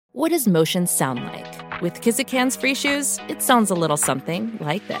What does motion sound like? With Kizikans free shoes, it sounds a little something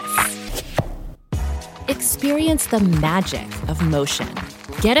like this. Experience the magic of motion.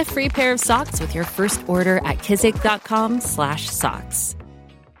 Get a free pair of socks with your first order at kizik.com/socks.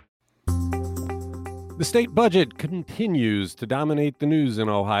 The state budget continues to dominate the news in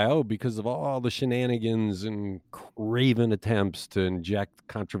Ohio because of all the shenanigans and craven attempts to inject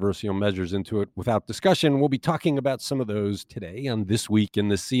controversial measures into it without discussion. We'll be talking about some of those today on This Week in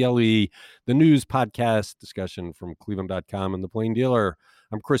the CLE, the news podcast discussion from Cleveland.com and The Plain Dealer.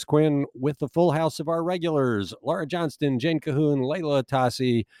 I'm Chris Quinn with the full house of our regulars, Laura Johnston, Jane Cahoon, Layla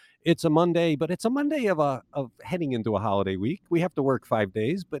Atassi. It's a Monday, but it's a Monday of heading into a holiday week. We have to work 5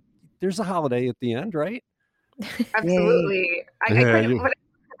 days, but there's a holiday at the end, right? Absolutely. I couldn't put it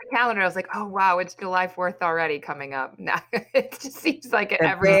on the calendar. I was like, oh, wow, it's July 4th already coming up. Now it just seems like it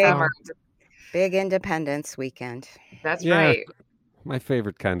every summer. Big Independence weekend. That's right. My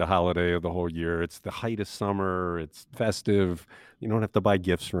favorite kind of holiday of the whole year. It's the height of summer. It's festive. You don't have to buy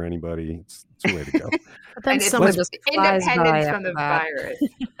gifts for anybody. It's the way to go. But then summer just flies independence by from the virus.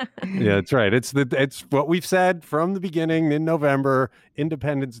 Yeah, that's right. It's what we've said from the beginning. In November,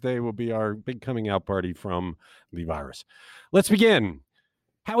 Independence Day will be our big coming out party from the virus. Let's begin.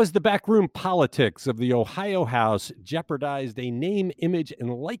 How has the backroom politics of the Ohio House jeopardized a name, image,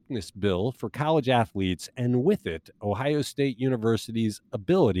 and likeness bill for college athletes, and with it, Ohio State University's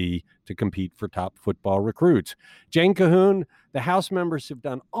ability to compete for top football recruits? Jane Cahoon, the House members have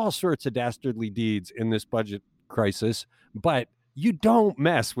done all sorts of dastardly deeds in this budget crisis, but you don't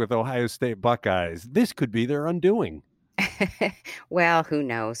mess with Ohio State Buckeyes. This could be their undoing. Well, who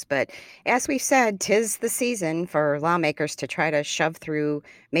knows? But as we've said, 'tis the season for lawmakers to try to shove through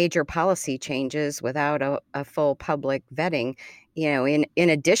major policy changes without a full public vetting. You know, in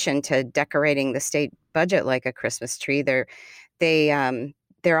addition to decorating the state budget like a Christmas tree, they're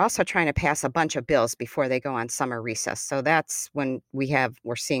also trying to pass a bunch of bills before they go on summer recess. So that's when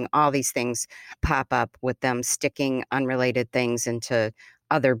we're seeing all these things pop up with them sticking unrelated things into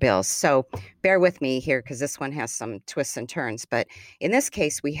other bills. So bear with me here because this one has some twists and turns. But in this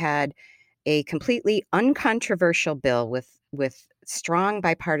case, we had a completely uncontroversial bill with strong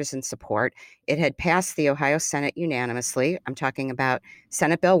bipartisan support. It had passed the Ohio Senate unanimously. I'm talking about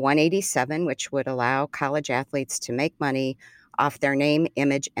Senate Bill 187, which would allow college athletes to make money off their name,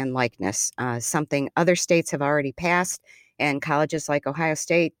 image, and likeness, something other states have already passed. And colleges like Ohio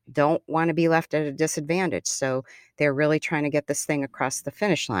State don't want to be left at a disadvantage. So they're really trying to get this thing across the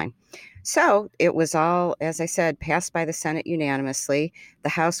finish line. So it was all, as I said, passed by the Senate unanimously. The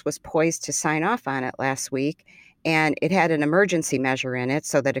House was poised to sign off on it last week, and it had an emergency measure in it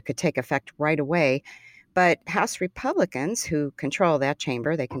so that it could take effect right away. But House Republicans, who control that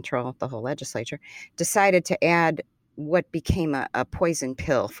chamber, they control the whole legislature, decided to add what became a poison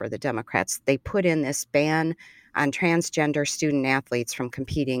pill for the Democrats. They put in this ban on transgender student athletes from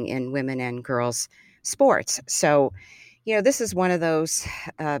competing in women and girls sports. So, you know, this is one of those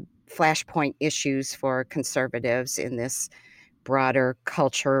flashpoint issues for conservatives in this broader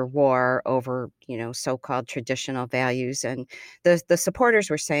culture war over, you know, so-called traditional values. And the supporters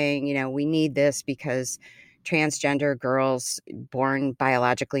were saying, you know, we need this because transgender girls born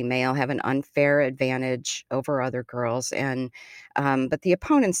biologically male have an unfair advantage over other girls. And but the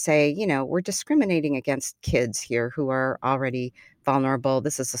opponents say, you know, we're discriminating against kids here who are already vulnerable.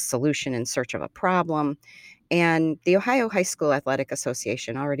 This is a solution in search of a problem. And the Ohio High School Athletic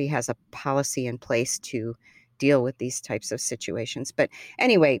Association already has a policy in place to deal with these types of situations. But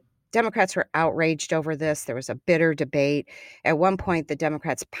anyway, Democrats were outraged over this. There was a bitter debate. At one point, the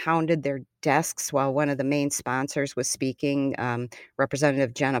Democrats pounded their desks while one of the main sponsors was speaking,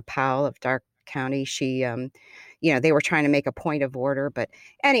 Representative Jenna Powell of Darke County. She, you know, they were trying to make a point of order. But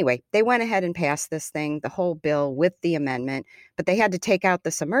anyway, they went ahead and passed this thing, the whole bill with the amendment. But they had to take out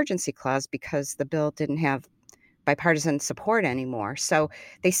this emergency clause because the bill didn't have bipartisan support anymore. So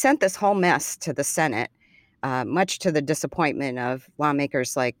they sent this whole mess to the Senate. Much to the disappointment of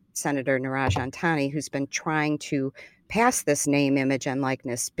lawmakers like Senator Niraj Antani, who's been trying to pass this name, image, and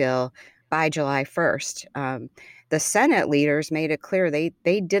likeness bill by July 1st. The Senate leaders made it clear they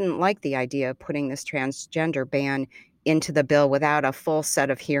didn't like the idea of putting this transgender ban into the bill without a full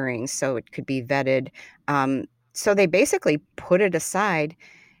set of hearings so it could be vetted. So they basically put it aside,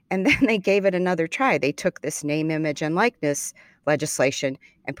 and then they gave it another try. They took this name, image, and likeness legislation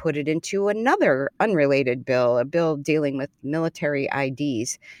and put it into another unrelated bill, a bill dealing with military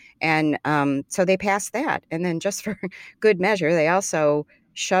IDs. And so they passed that. And then just for good measure, they also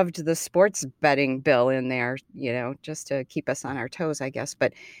shoved the sports betting bill in there, you know, just to keep us on our toes, I guess.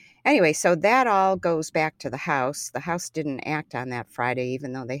 But anyway, so that all goes back to the House. The House didn't act on that Friday,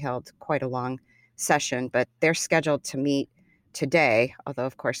 even though they held quite a long session, but they're scheduled to meet today, although,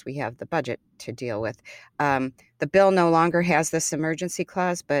 of course, we have the budget to deal with. The bill no longer has this emergency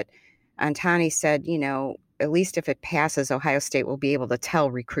clause, but Antani said, at least if it passes, Ohio State will be able to tell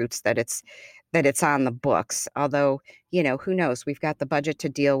recruits that it's on the books. Although, who knows? We've got the budget to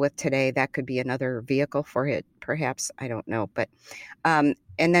deal with today. That could be another vehicle for it, perhaps. I don't know. But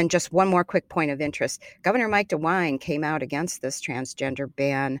and then just one more quick point of interest. Governor Mike DeWine came out against this transgender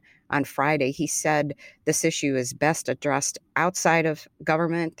ban on Friday. He said this issue is best addressed outside of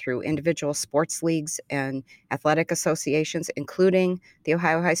government through individual sports leagues and athletic associations, including the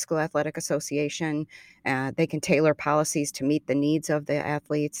Ohio High School Athletic Association. They can tailor policies to meet the needs of the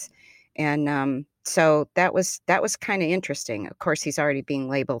athletes. And so that was kind of interesting. Of course, he's already being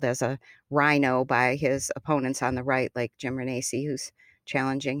labeled as a rhino by his opponents on the right, like Jim Renacci, who's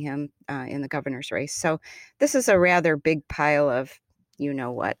challenging him in the governor's race. So this is a rather big pile of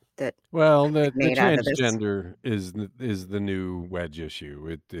what that the made out of this. transgender is the new wedge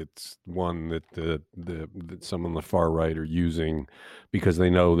issue. It's one that some on the far right are using because they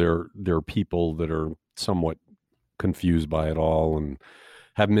know there are people that are somewhat confused by it all and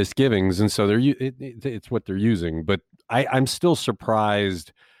have misgivings, and so it's what they're using. But I'm still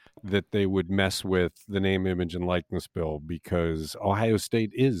surprised that they would mess with the name, image, and likeness bill because Ohio State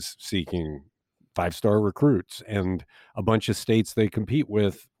is seeking 5-star recruits, and a bunch of states they compete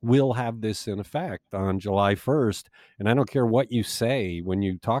with will have this in effect on July 1st. And I don't care what you say when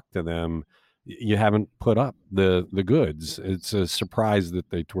you talk to them, you haven't put up the goods. It's a surprise that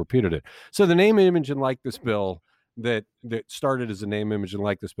they torpedoed it. So the name, image, and likeness bill that started as a name, image, and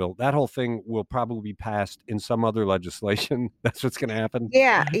likeness bill, that whole thing will probably be passed in some other legislation. That's what's going to happen.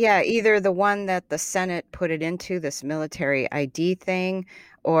 Yeah. Either the one that the Senate put it into, this military ID thing,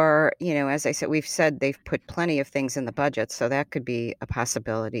 or, as I said, we've said they've put plenty of things in the budget, so that could be a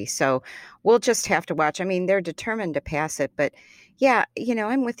possibility. So we'll just have to watch. I mean, they're determined to pass it, but yeah,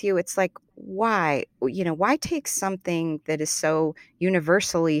 I'm with you. It's like, why? Why take something that is so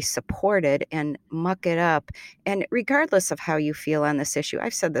universally supported and muck it up? And regardless of how you feel on this issue,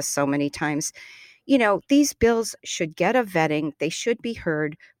 I've said this so many times, these bills should get a vetting. They should be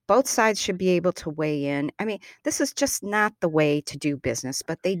heard. Both sides should be able to weigh in. I mean, this is just not the way to do business,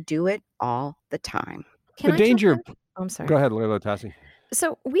 but they do it all the time. The danger. I'm sorry. Go ahead, Leila Tassi.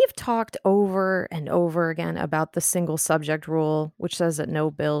 So we've talked over and over again about the single subject rule, which says that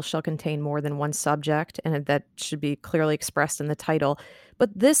no bill shall contain more than one subject, and that should be clearly expressed in the title.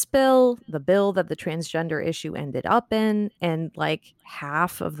 But this bill, the bill that the transgender issue ended up in, and like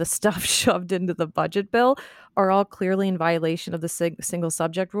half of the stuff shoved into the budget bill are all clearly in violation of the single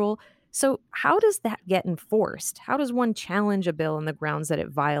subject rule. So how does that get enforced? How does one challenge a bill on the grounds that it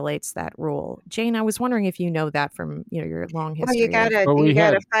violates that rule? Jane, I was wondering if you know that from your long history. Well, you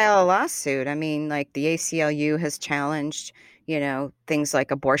gotta file a lawsuit. I mean, like the ACLU has challenged, things like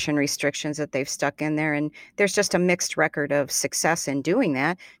abortion restrictions that they've stuck in there, and there's just a mixed record of success in doing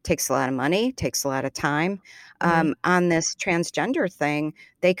that. Takes a lot of money, takes a lot of time. On this transgender thing,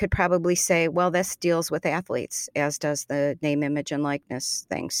 they could probably say, well, this deals with athletes, as does the name, image, and likeness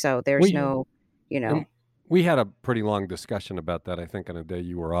thing. So there's We had a pretty long discussion about that, I think, on a day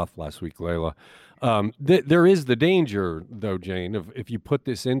you were off last week, Leila. There is the danger, though, Jane, of if you put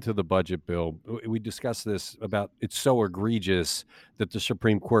this into the budget bill, we discussed this about it's so egregious that the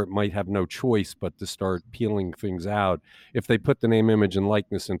Supreme Court might have no choice but to start peeling things out. If they put the name, image, and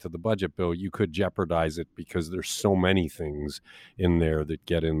likeness into the budget bill, you could jeopardize it because there's so many things in there that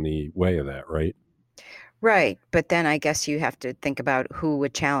get in the way of that, right? Right. But then I guess you have to think about who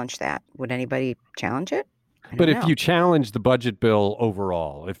would challenge that. Would anybody challenge it? But if you challenge the budget bill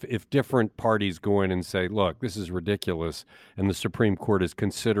overall, if different parties go in and say, look, this is ridiculous, and the Supreme Court is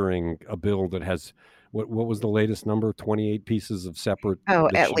considering a bill that has, what was the latest number, 28 pieces of separate? Oh,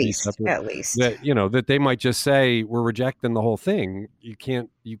 at least. That, that they might just say, we're rejecting the whole thing. You can't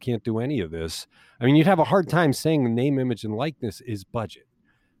do any of this. I mean, you'd have a hard time saying the name, image, and likeness is budget.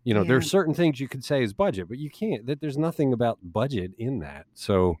 There's certain things you could say is budget, but you can't. There's nothing about budget in that.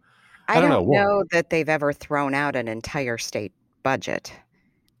 So I don't know that they've ever thrown out an entire state budget.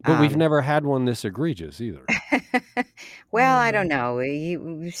 But we've never had one this egregious either. Well, I don't know.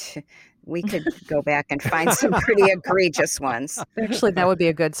 We could go back and find some pretty egregious ones. Actually, that would be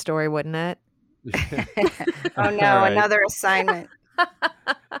a good story, wouldn't it? Oh, no, right. Another assignment.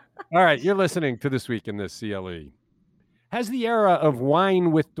 All right, you're listening to This Week in the CLE. Has the era of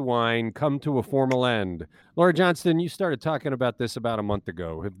wine with DeWine come to a formal end? Laura Johnston, you started talking about this about a month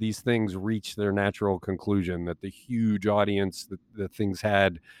ago. Have these things reached their natural conclusion, that the huge audience that things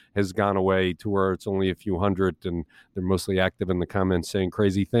had has gone away to where it's only a few hundred and they're mostly active in the comments saying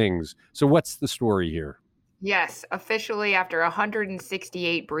crazy things? So what's the story here? Yes, officially after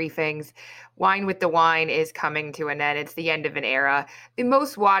 168 briefings, Wine with DeWine is coming to an end. It's the end of an era. The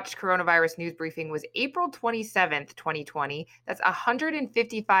most watched coronavirus news briefing was April 27th, 2020. That's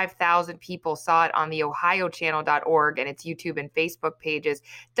 155,000 people saw it on the ohiochannel.org and its YouTube and Facebook pages.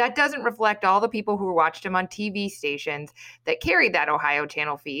 That doesn't reflect all the people who watched him on TV stations that carried that Ohio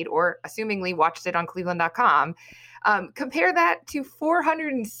Channel feed or assumingly watched it on cleveland.com. Compare that to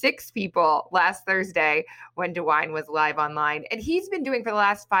 406 people last Thursday when DeWine was live online. And he's been doing for the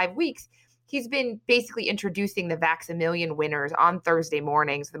last 5 weeks, he's been basically introducing the Vax-A-Million winners on Thursday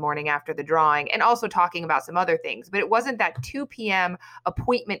mornings, the morning after the drawing, and also talking about some other things. But it wasn't that 2 p.m.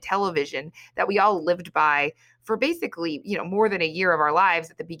 appointment television that we all lived by for basically, more than a year of our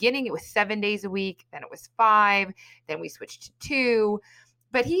lives. At the beginning, it was 7 days a week, then it was 5, then we switched to 2.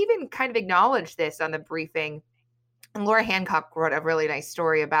 But he even kind of acknowledged this on the briefing. And Laura Hancock wrote a really nice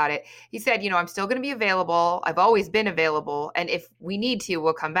story about it. He said, I'm still going to be available. I've always been available. And if we need to,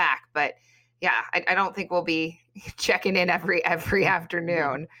 we'll come back. But yeah, I don't think we'll be checking in every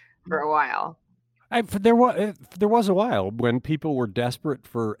afternoon for a while. There was a while when people were desperate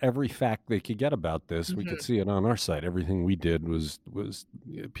for every fact they could get about this. Mm-hmm. We could see it on our site. Everything we did was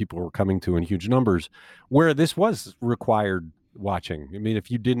people were coming to in huge numbers, where this was required watching. I mean,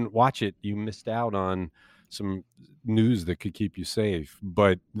 if you didn't watch it, you missed out on some news that could keep you safe.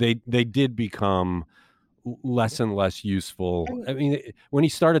 But they did become less and less useful. I mean, when he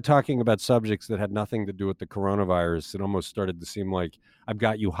started talking about subjects that had nothing to do with the coronavirus, it almost started to seem like, I've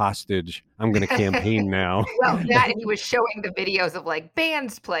got you hostage. I'm going to campaign now. Well, that, and he was showing the videos of like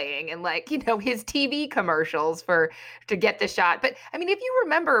bands playing and like, his TV commercials to get the shot. But I mean, if you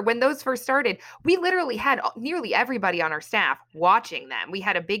remember when those first started, we literally had nearly everybody on our staff watching them. We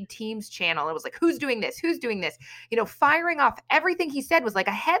had a big Teams channel. It was like, who's doing this? Who's doing this? Firing off everything he said was like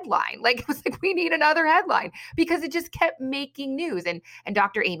a headline. Like, it was like, we need another headline, because it just kept making news. And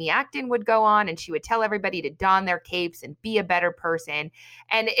Dr. Amy Acton would go on and she would tell everybody to don their capes and be a better person.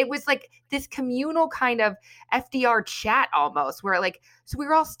 And it was like this communal kind of FDR chat almost, where like, so we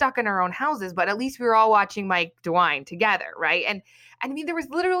were all stuck in our own houses, but at least we were all watching Mike DeWine together, right? And I mean, there was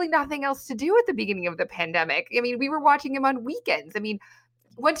literally nothing else to do at the beginning of the pandemic. I mean, we were watching him on weekends. I mean,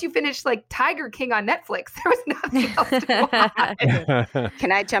 once you finish like Tiger King on Netflix, there was nothing else to watch.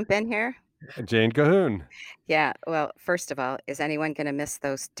 Can I jump in here? Jane Cahoon. Yeah. Well, first of all, is anyone going to miss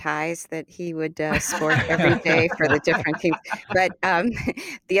those ties that he would sport every day for the different teams? But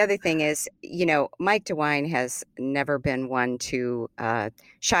the other thing is, Mike DeWine has never been one to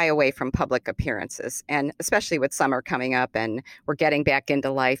shy away from public appearances, and especially with summer coming up and we're getting back into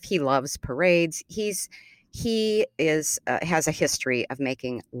life. He loves parades. He has a history of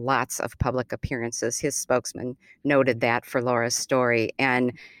making lots of public appearances. His spokesman noted that for Laura's story,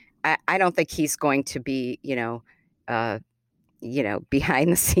 and I don't think he's going to be, behind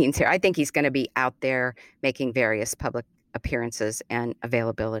the scenes here. I think he's going to be out there making various public appearances and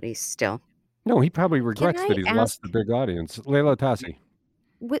availabilities still. No, he probably regrets that he's lost the big audience. Leila Tassi.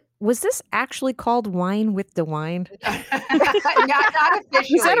 Was this actually called Wine with DeWine? not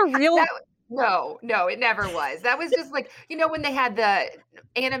officially. Is that a real... No, it never was. That was just like, when they had the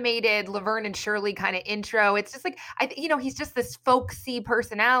animated Laverne and Shirley kind of intro. It's just like, he's just this folksy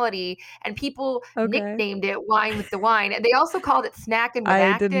personality, and people nicknamed it Wine with DeWine. And they also called it Snackin' with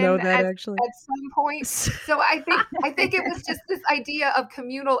Acton. I didn't know that actually. At some point. So I think it was just this idea of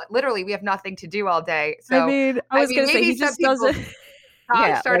communal, literally, we have nothing to do all day. So I was going to say, he just doesn't.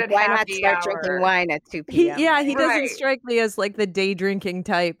 Started why not start drinking wine at 2 p.m.? He doesn't strike me as like the day drinking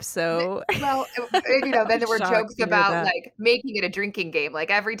type. So well, then there were jokes about like making it a drinking game. Like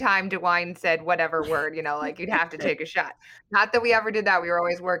every time DeWine said whatever word, like you'd have to take a shot. Not that we ever did that. We were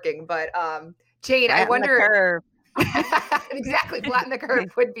always working. But Jane, I wonder. Exactly, flatten the curve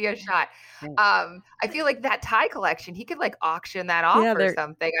would be a shot. I feel like that tie collection, he could like auction that off or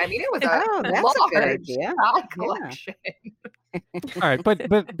something. I mean, it was a large tie collection. All right,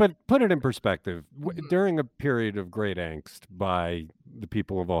 but put it in perspective. During a period of great angst by the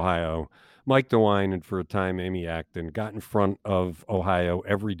people of Ohio, Mike DeWine and for a time Amy Acton got in front of Ohio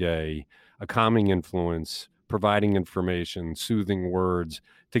every day, a calming influence, providing information, soothing words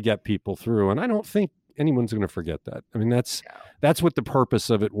to get people through. And I don't think anyone's going to forget that. I mean, that's what the purpose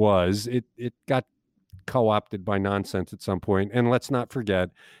of it was. It got co-opted by nonsense at some point. And let's not forget,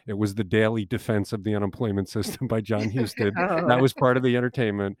 it was the daily defense of the unemployment system by John Husted. That was part of the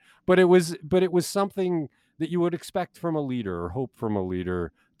entertainment. But it was something that you would expect from a leader or hope from a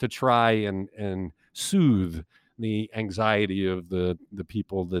leader to try and soothe the anxiety of the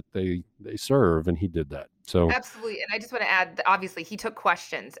people that they serve, and he did that. So absolutely. And I just want to add that obviously he took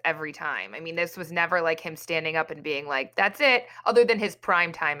questions every time. I mean, this was never like him standing up and being like, that's it, other than his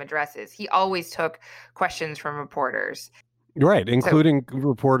primetime addresses. He always took questions from reporters. right, including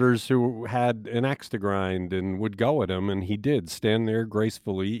reporters who had an axe to grind and would go at him, and he did stand there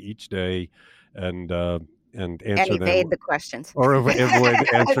gracefully each day and answer them. evade the questions. Or avoid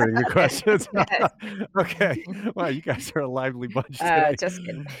answering the questions. Okay. Wow, you guys are a lively bunch today. Just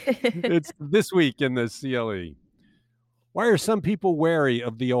kidding. It's this week in the CLE. Why are some people wary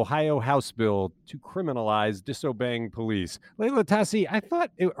of the Ohio House bill to criminalize disobeying police? Leila Tassi, I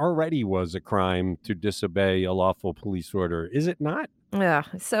thought it already was a crime to disobey a lawful police order. Is it not? Yeah.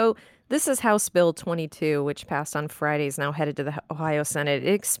 So this is House Bill 22, which passed on Friday, is now headed to the Ohio Senate.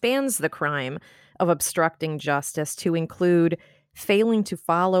 It expands the crime of obstructing justice to include failing to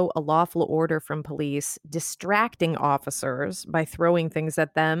follow a lawful order from police, distracting officers by throwing things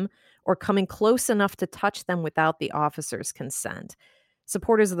at them, or coming close enough to touch them without the officer's consent.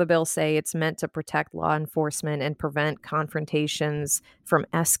 Supporters of the bill say it's meant to protect law enforcement and prevent confrontations from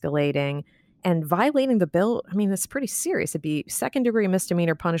escalating. And violating the bill, I mean, it's pretty serious. It'd be second-degree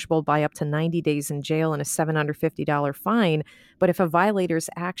misdemeanor punishable by up to 90 days in jail and a $750 fine. But if a violator's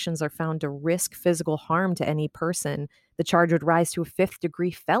actions are found to risk physical harm to any person, the charge would rise to a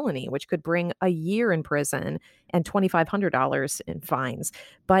fifth-degree felony, which could bring a year in prison and $2,500 in fines.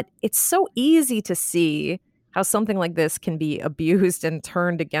 But it's so easy to see how something like this can be abused and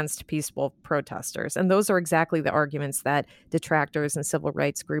turned against peaceful protesters. And those are exactly the arguments that detractors and civil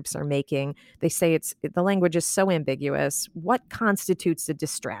rights groups are making. They say the language is so ambiguous. What constitutes a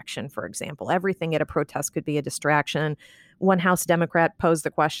distraction, for example? Everything at a protest could be a distraction. One House Democrat posed the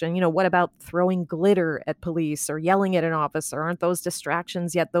question, what about throwing glitter at police or yelling at an officer? Aren't those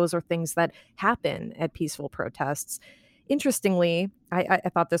distractions? Yet those are things that happen at peaceful protests. Interestingly, I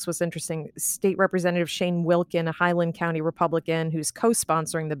thought this was interesting. State Representative Shane Wilkin, a Highland County Republican who's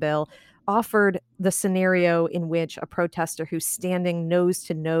co-sponsoring the bill, offered the scenario in which a protester who's standing nose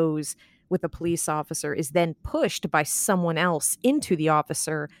to nose with a police officer is then pushed by someone else into the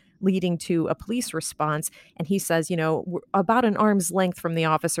officer, leading to a police response. And he says, about an arm's length from the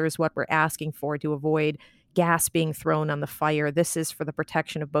officer is what we're asking for to avoid gas being thrown on the fire. This is for the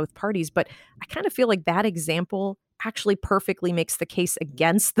protection of both parties. But I kind of feel like that example actually perfectly makes the case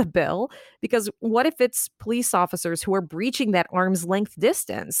against the bill, because what if it's police officers who are breaching that arm's length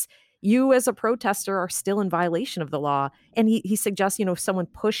distance? You as a protester are still in violation of the law. And he suggests, if someone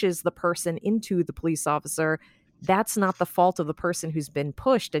pushes the person into the police officer, that's not the fault of the person who's been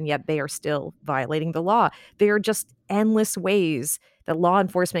pushed, and yet they are still violating the law. There are just endless ways that law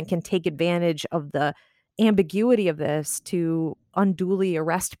enforcement can take advantage of the ambiguity of this to unduly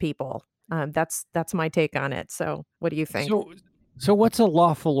arrest people. That's my take on it. So what do you think? So what's a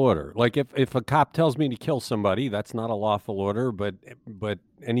lawful order? Like if a cop tells me to kill somebody, that's not a lawful order, but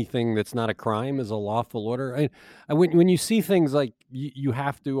anything that's not a crime is a lawful order. When you see things like you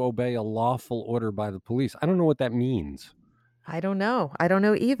have to obey a lawful order by the police, I don't know what that means. I don't know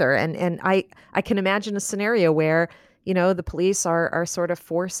either. And I can imagine a scenario where the police are sort of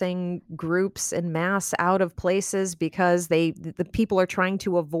forcing groups en masse out of places because the people are trying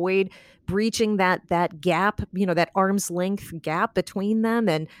to avoid breaching that gap, that arm's length gap between them.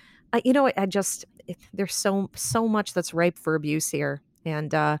 And there's so much that's ripe for abuse here.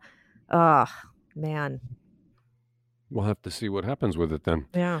 And man, we'll have to see what happens with it then.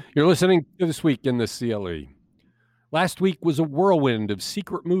 Yeah. You're listening to This Week in the CLE. Last week was a whirlwind of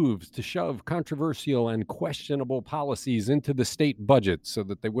secret moves to shove controversial and questionable policies into the state budget so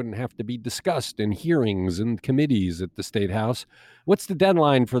that they wouldn't have to be discussed in hearings and committees at the State House. What's the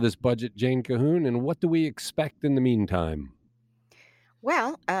deadline for this budget, Jane Cahoon, and what do we expect in the meantime?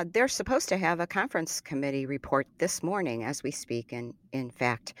 Well, they're supposed to have a conference committee report this morning as we speak, in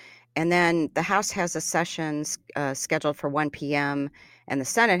fact. And then the House has a session scheduled for 1 p.m., and the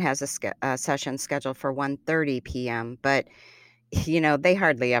Senate has a session scheduled for 1:30 p.m. But, they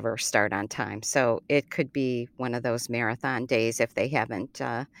hardly ever start on time. So it could be one of those marathon days if they haven't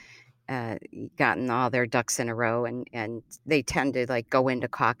gotten all their ducks in a row. And they tend to go into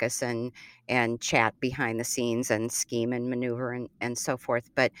caucus and chat behind the scenes and scheme and maneuver and so forth.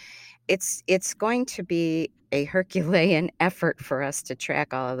 But it's going to be a Herculean effort for us to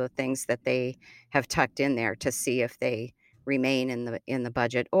track all of the things that they have tucked in there to see if they remain in the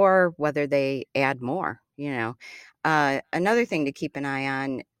budget or whether they add more. Another thing to keep an eye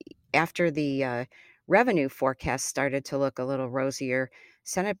on after the revenue forecast started to look a little rosier.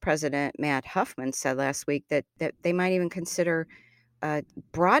 Senate President Matt Huffman said last week that they might even consider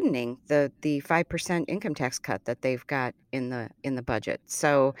broadening the 5% income tax cut that they've got in the budget.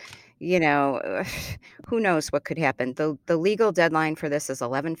 So, who knows what could happen. The legal deadline for this is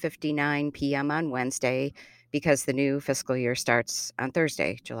 11:59 p.m. on Wednesday because the new fiscal year starts on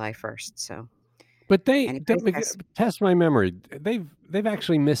Thursday, July 1st. So, But anybody has, test my memory. They've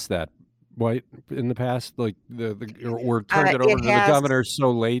actually missed that, right, in the past, like or turned it over to the governor so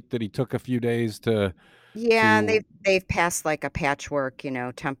late that he took a few days to. Yeah, and they've passed like a patchwork,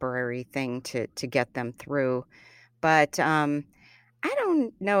 temporary thing to get them through. But I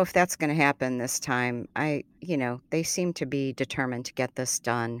don't know if that's going to happen this time. They seem to be determined to get this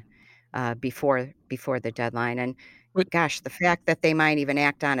done before the deadline. And But gosh, the fact that they might even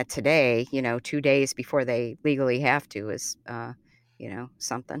act on it today, 2 days before they legally have to, is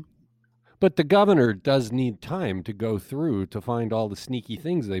something. But the governor does need time to go through to find all the sneaky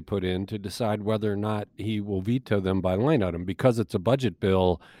things they put in to decide whether or not he will veto them by line item. Because it's a budget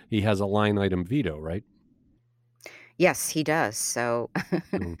bill, he has a line item veto, right? Yes, he does. So,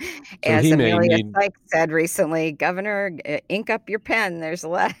 So as he may Amelia need. Sykes said recently, Governor, ink up your pen. There's a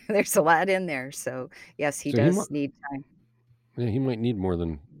lot. There's a lot in there. So, yes, he So does need time. he might need more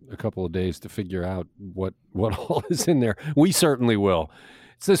than a couple of days to figure out what all is in there. We certainly will.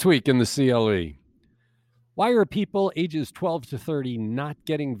 It's this week in the CLE. Why are people ages 12 to 30 not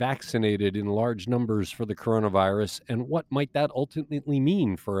getting vaccinated in large numbers for the coronavirus? And what might that ultimately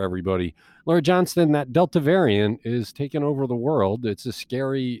mean for everybody? Laura Johnston, that Delta variant is taking over the world. It's a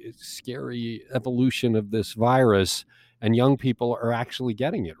scary, scary evolution of this virus. And young people are actually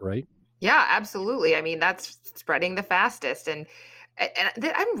getting it, right? Yeah, absolutely. I mean, that's spreading the fastest. And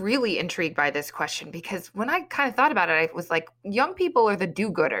I'm really intrigued by this question because when I kind of thought about it, I was like, young people are the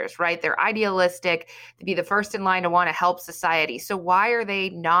do-gooders, right? They're idealistic, to be the first in line to want to help society. So why are they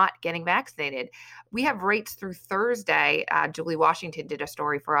not getting vaccinated? We have rates through Thursday. Julie Washington did a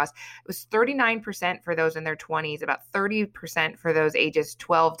story for us. It was 39% for those in their 20s, about 30% for those ages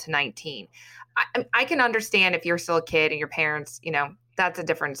 12 to 19. I can understand if you're still a kid and your parents, that's a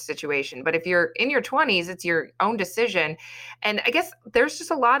different situation. But if you're in your 20s, it's your own decision. And I guess there's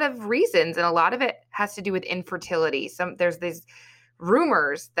just a lot of reasons, and a lot of it has to do with infertility. There's these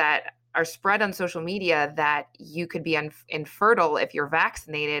rumors that are spread on social media that you could be infertile if you're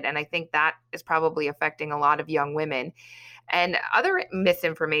vaccinated. And I think that is probably affecting a lot of young women. And other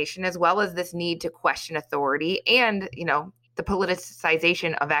misinformation, as well as this need to question authority and, the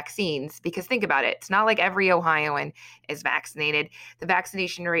politicization of vaccines, because think about it. It's not like every Ohioan is vaccinated. The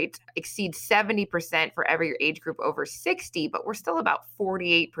vaccination rate exceeds 70% for every age group over 60, but we're still about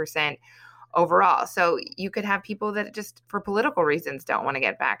 48% overall. So you could have people that just for political reasons don't want to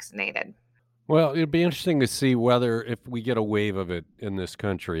get vaccinated. Well, it'd be interesting to see whether if we get a wave of it in this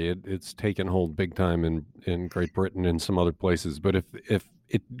country. It's taken hold big time in Great Britain and some other places. But if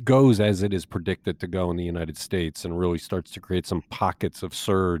it goes as it is predicted to go in the United States and really starts to create some pockets of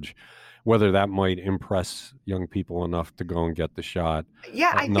surge, whether that might impress young people enough to go and get the shot.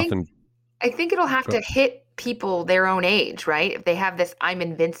 Yeah, I think it'll have to hit people their own age, right? If they have this I'm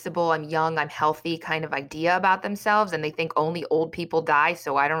invincible, I'm young, I'm healthy kind of idea about themselves, and they think only old people die,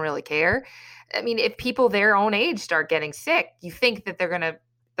 so I don't really care. I mean, if people their own age start getting sick, you think that they're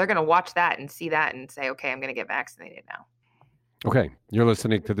gonna watch that and see that and say, okay, I'm gonna get vaccinated now. Okay, you're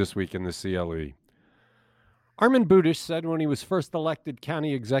listening to This Week in the CLE. Armin Budish said when he was first elected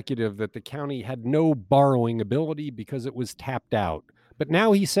county executive that the county had no borrowing ability because it was tapped out. But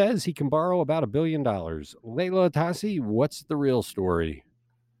now he says he can borrow about $1 billion. Layla Atassi, what's the real story?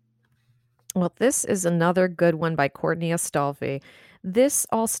 Well, this is another good one by Courtney Astolfi. This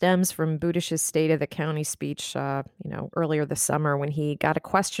all stems from Budish's State of the County speech, earlier this summer when he got a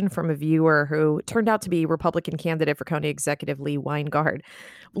question from a viewer who turned out to be Republican candidate for county executive Lee Weingart.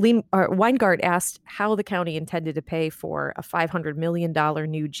 Weingart asked how the county intended to pay for a $500 million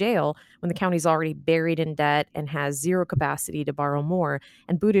new jail when the county's already buried in debt and has zero capacity to borrow more.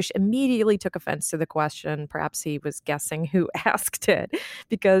 And Budish immediately took offense to the question. Perhaps he was guessing who asked it,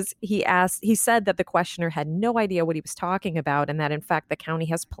 because he said that the questioner had no idea what he was talking about, and that in fact the county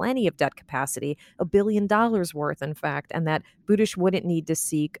has plenty of debt capacity, $1 billion worth, in fact, and that Budish wouldn't need to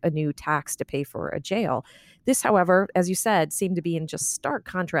seek a new tax to pay for a jail. This, however, as you said, seemed to be in just stark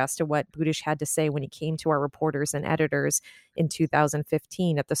contrast to what Budish had to say when he came to our reporters and editors in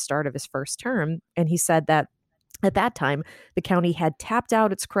 2015 at the start of his first term. And he said that At that time, the county had tapped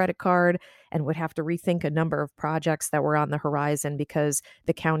out its credit card and would have to rethink a number of projects that were on the horizon because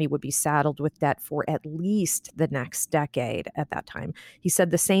the county would be saddled with debt for at least the next decade at that time. He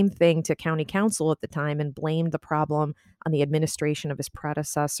said the same thing to county council at the time and blamed the problem on the administration of his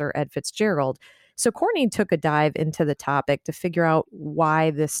predecessor, Ed Fitzgerald. So Courtney took a dive into the topic to figure out why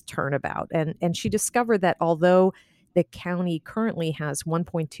this turnabout. And she discovered that although the county currently has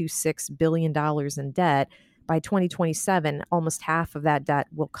 $1.26 billion in debt, by 2027, almost half of that debt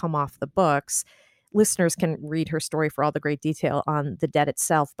will come off the books. Listeners can read her story for all the great detail on the debt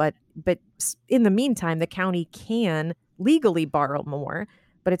itself. But in the meantime, the county can legally borrow more,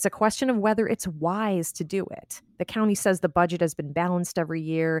 but it's a question of whether it's wise to do it. The county says the budget has been balanced every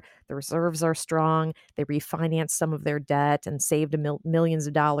year. The reserves are strong. They refinanced some of their debt and saved millions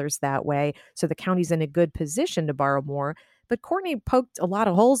of dollars that way. So the county's in a good position to borrow more. But Courtney poked a lot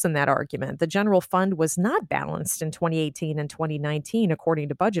of holes in that argument. The general fund was not balanced in 2018 and 2019, according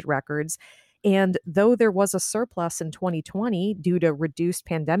to budget records. And though there was a surplus in 2020 due to reduced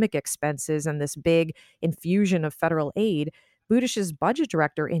pandemic expenses and this big infusion of federal aid, Buttigieg's budget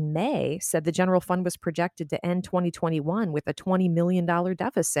director in May said the general fund was projected to end 2021 with a $20 million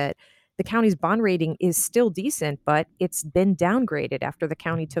deficit. The county's bond rating is still decent, but it's been downgraded after the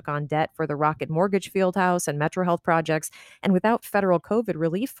county took on debt for the Rocket Mortgage Fieldhouse and Metro Health projects. And without federal COVID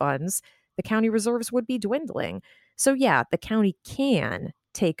relief funds, the county reserves would be dwindling. So yeah, the county can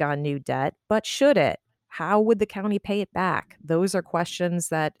take on new debt, but should it? How would the county pay it back? Those are questions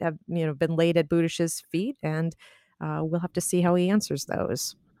that have been laid at Buttigieg's feet, and we'll have to see how he answers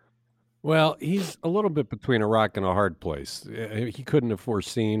those. Well, he's a little bit between a rock and a hard place. He couldn't have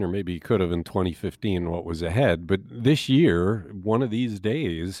foreseen, or maybe he could have in 2015, what was ahead. But this year, one of these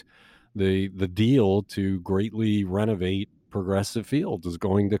days, the deal to greatly renovate Progressive Field is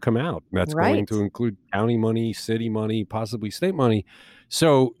going to come out. That's going to include county money, city money, possibly state money.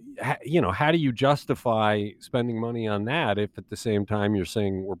 So, how do you justify spending money on that if at the same time you're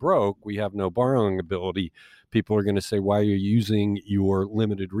saying we're broke, we have no borrowing ability? People are going to say, why are you using your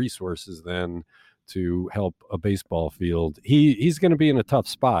limited resources then to help a baseball field? He's going to be in a tough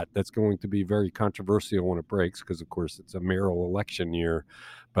spot. That's going to be very controversial when it breaks because, of course, it's a mayoral election year.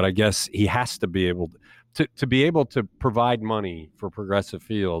 But I guess he has to be able to be able to provide money for Progressive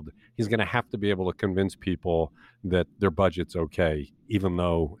Field. He's going to have to be able to convince people that their budget's okay, even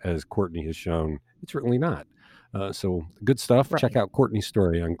though, as Courtney has shown, it's really not. So good stuff. Right. Check out Courtney's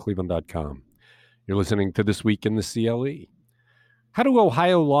story on cleveland.com. You're listening to This Week in the CLE. How do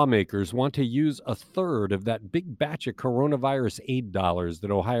Ohio lawmakers want to use a third of that big batch of coronavirus aid dollars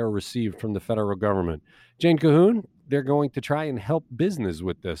that Ohio received from the federal government? Jane Cahoon, they're going to try and help business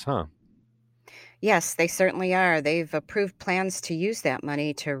with this, huh? Yes, they certainly are. They've approved plans to use that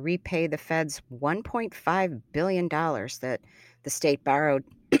money to repay the feds $1.5 billion that the state borrowed,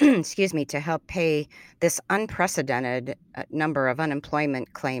 to help pay this unprecedented number of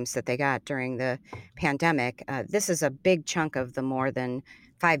unemployment claims that they got during the pandemic. This is a big chunk of the more than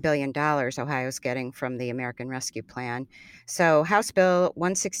 $5 billion Ohio's getting from the American Rescue Plan. So House Bill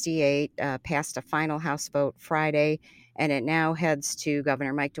 168 passed a final House vote Friday, and it now heads to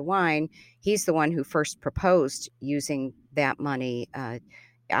Governor Mike DeWine. He's the one who first proposed using that money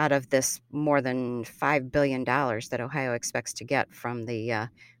out of this more than $5 billion that Ohio expects to get from the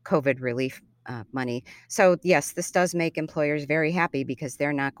COVID relief money. So yes, this does make employers very happy because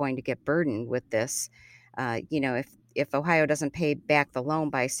they're not going to get burdened with this. If Ohio doesn't pay back the loan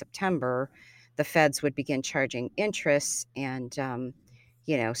by September, the feds would begin charging interest, and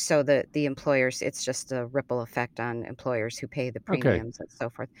so the employers, it's just a ripple effect on employers who pay the premiums and so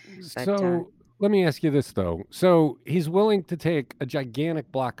forth. But, so let me ask you this, though. So he's willing to take a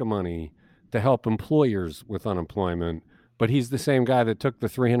gigantic block of money to help employers with unemployment, but he's the same guy that took the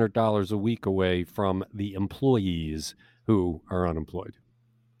 $300 a week away from the employees who are unemployed.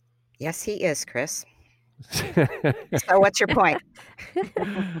 Yes, he is, Chris. So what's your point?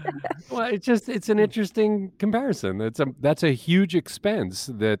 Well, it's an interesting comparison. That's a huge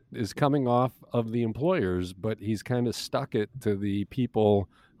expense that is coming off of the employers, but he's kind of stuck it to the people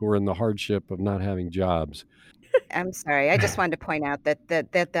who are in the hardship of not having jobs. I'm sorry. I just wanted to point out that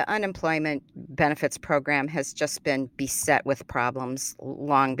the unemployment benefits program has just been beset with problems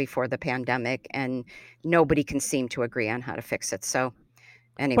long before the pandemic, and nobody can seem to agree on how to fix it. So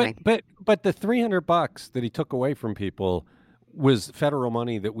anyway, but the $300 that he took away from people was federal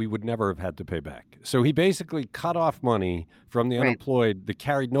money that we would never have had to pay back. So he basically cut off money from the unemployed that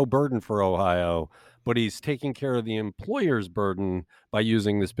carried no burden for Ohio but he's taking care of the employer's burden by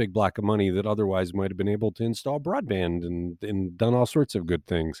using this big block of money that otherwise might have been able to install broadband and done all sorts of good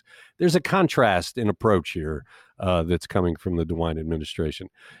things. There's a contrast in approach here that's coming from the DeWine administration.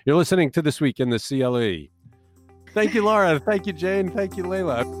 You're listening to This Week in the CLE. Thank you, Laura. Thank you, Jane. Thank you,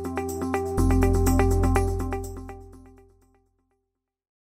 Layla.